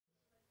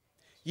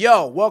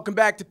Yo, welcome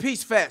back to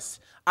Peace Fest.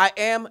 I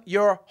am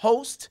your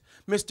host,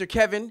 Mr.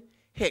 Kev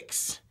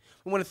Hicks.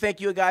 We want to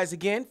thank you guys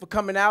again for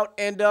coming out.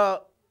 And I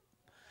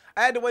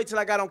had to wait till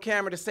I got on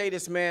camera to say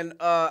this, man.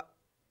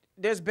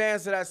 There's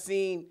bands that I've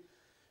seen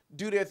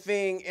do their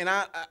thing, and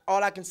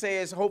all I can say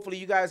is hopefully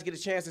you guys get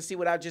a chance to see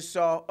what I just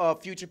saw.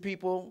 Future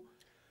People,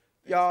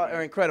 y'all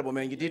are incredible,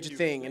 man. You did your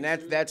thing, and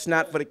that's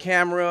not for the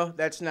camera.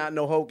 That's not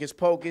no hocus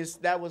pocus.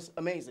 That was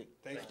amazing.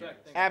 Thank you.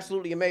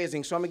 Absolutely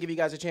amazing. So I'm going to give you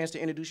guys a chance to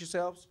introduce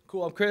yourselves.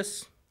 Cool, I'm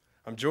Chris.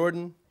 I'm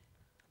Jordan.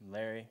 I'm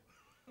Larry.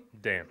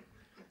 Damn.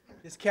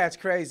 This cat's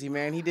crazy,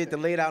 man. He did the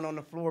laid out on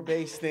the floor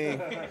bass thing.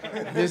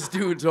 This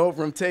dude's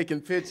over him taking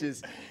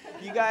pictures.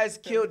 You guys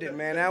killed it,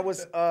 man. That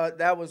was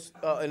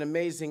an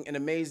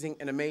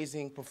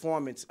amazing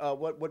performance.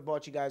 What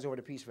brought you guys over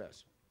to Peace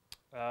Fest?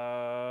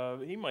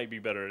 He might be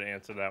better to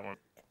answer that one.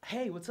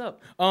 Hey, what's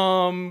up?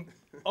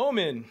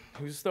 Omen,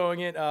 who's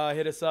throwing it,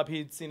 hit us up.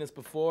 He'd seen us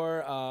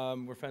before.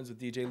 We're friends with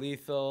DJ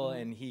Lethal,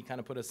 and he kind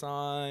of put us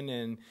on,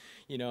 and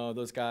you know,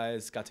 those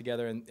guys got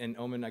together, and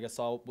Omen, I guess,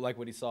 saw like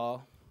what he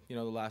saw, you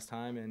know, the last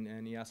time,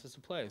 and he asked us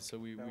to play, so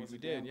we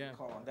did, yeah.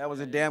 That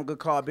was a damn good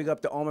call. Big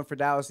up to Omen for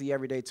Dallas, the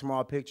Everyday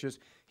Tomorrow Pictures.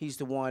 He's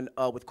the one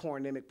with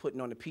Cornimic putting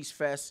on the Peace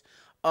Fest.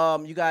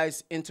 You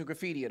guys into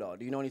graffiti at all?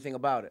 Do you know anything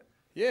about it?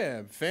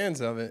 Yeah,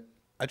 fans of it.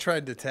 I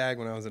tried to tag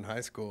when I was in high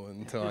school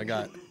until I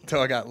got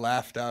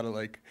laughed out of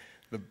like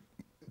the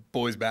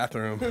boys'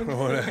 bathroom or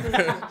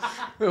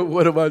whatever.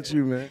 What about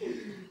you, man?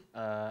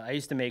 I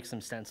used to make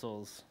some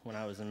stencils when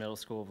I was in middle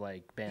school of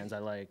like bands I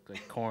like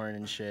Korn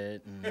and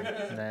shit,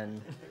 and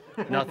then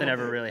nothing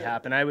ever really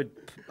happened. I would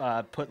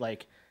put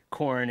like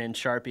Korn and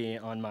Sharpie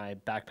on my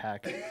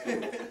backpack.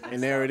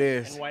 And there it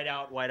is. And white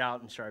out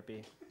and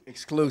Sharpie.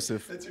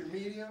 Exclusive. That's your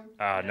medium?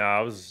 No,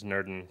 I was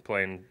nerding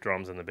playing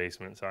drums in the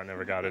basement, so I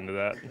never got into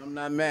that. I'm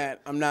not mad.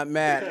 I'm not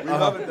mad. We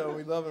love it though.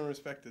 We love and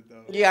respect it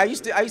though. Yeah, I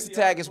used to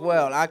tag as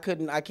well. I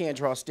can't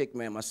draw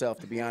stickman myself,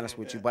 to be honest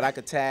with you, but I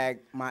could tag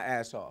my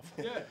ass off.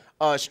 Yeah.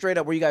 Straight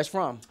up, where you guys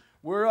from?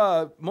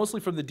 We're mostly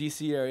from the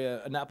D.C.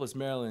 area, Annapolis,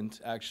 Maryland,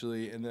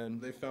 actually, and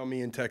then They found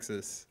me in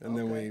Texas, and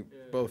then we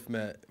both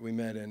met. We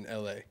met in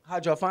L.A.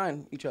 How'd y'all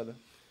find each other?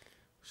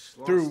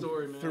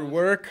 Through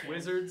work.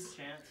 Wizards.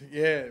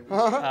 Yeah.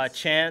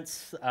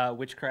 Chance,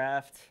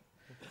 witchcraft,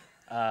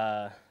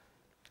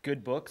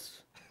 good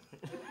books,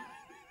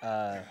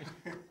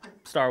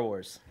 Star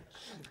Wars.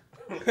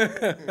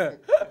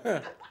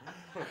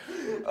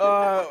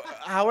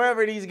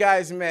 However these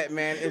guys met,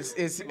 man,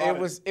 it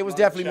was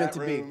definitely meant to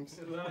be. A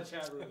lot of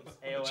chat rooms.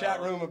 AOL.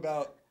 Chat room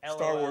about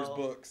Star Wars LOL.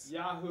 books.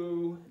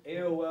 Yahoo,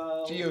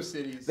 AOL.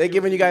 GeoCities. They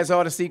giving you guys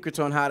all the secrets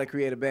on how to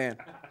create a band.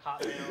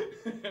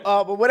 Hotmail.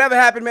 But whatever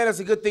happened, man, it's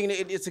a good thing.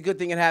 It's a good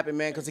thing it happened,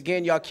 man. Because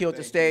again, y'all killed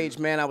the stage,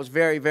 man. I was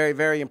very, very,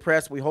 very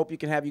impressed. We hope you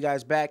can have you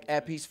guys back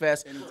at Peace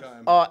Fest.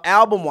 Anytime.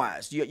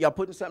 Album-wise, y'all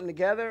putting something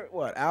together?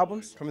 What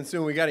albums? Coming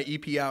soon. We got an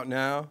EP out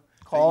now.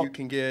 Called? That you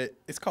can get.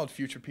 It's called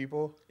Future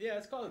People. Yeah,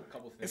 it's called a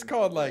couple things. It's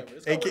called like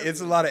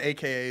it's a lot of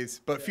AKAs,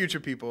 but Future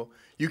People.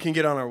 You can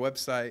get on our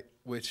website,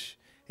 which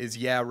is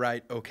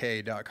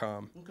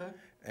yeahrightok.com. Okay.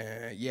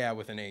 Yeah,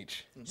 with an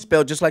H.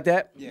 Spelled just like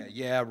that? Yeah,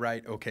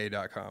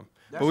 yeahrightok.com.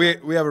 But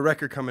we have a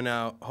record coming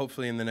out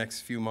hopefully in the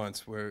next few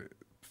months. We're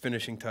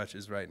finishing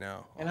touches right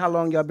now. And how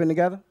long y'all been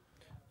together?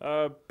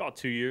 About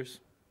 2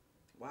 years.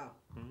 Wow.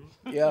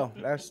 Yo,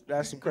 that's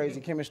some crazy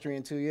chemistry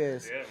in 2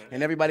 years. Yeah, man.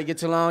 And everybody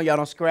gets along. Y'all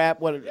don't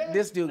scrap. What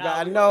this dude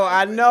got?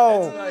 I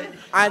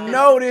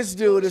know this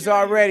dude is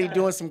already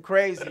doing some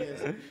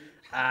craziness.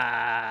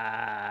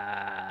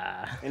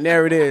 And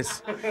there it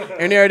is.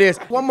 And there it is.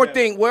 One more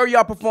thing. Where are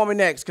y'all performing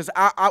next? Because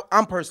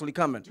I'm personally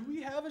coming. Do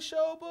we have a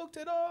show booked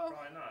at all?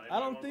 Probably not. I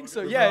don't think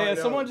so. Yeah,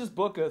 someone just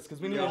book us because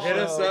we need a show. Hit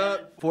us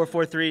up.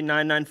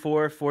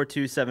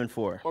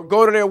 443-994-4274. Or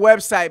go to their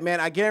website,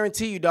 man. I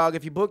guarantee you, dog,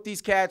 if you book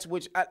these cats,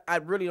 which I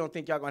really don't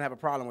think y'all going to have a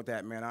problem with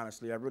that, man,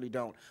 honestly. I really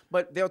don't.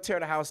 But they'll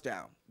tear the house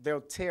down. They'll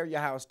tear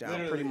your house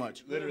down, pretty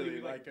much.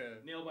 Literally like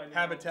a nail by nail.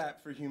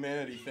 Habitat for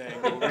Humanity thing.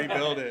 We'll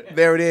rebuild it.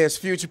 There it is.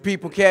 Future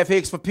People, Kev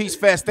Hicks for Peace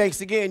Fest. Thanks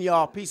again,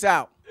 y'all. Peace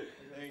out.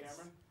 Thanks.